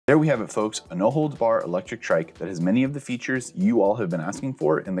There we have it, folks, a no-holds-bar electric trike that has many of the features you all have been asking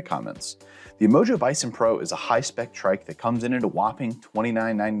for in the comments. The EMOJO Bison Pro is a high-spec trike that comes in at a whopping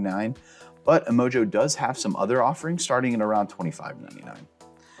 $29.99, but EMOJO does have some other offerings starting at around $25.99.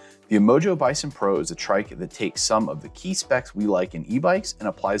 The EMOJO Bison Pro is a trike that takes some of the key specs we like in e-bikes and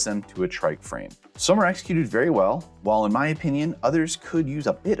applies them to a trike frame. Some are executed very well, while in my opinion, others could use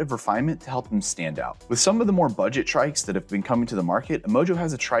a bit of refinement to help them stand out. With some of the more budget trikes that have been coming to the market, EMOJO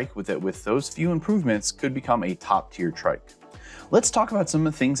has a trike with those few improvements could become a top-tier trike. Let's talk about some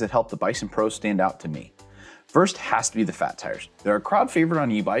of the things that help the Bison Pro stand out to me. First has to be the fat tires. They're a crowd favorite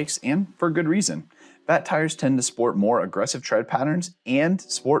on e-bikes, and for good reason. Fat tires tend to sport more aggressive tread patterns and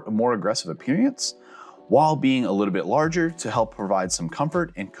sport a more aggressive appearance, while being a little bit larger to help provide some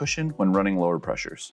comfort and cushion when running lower pressures.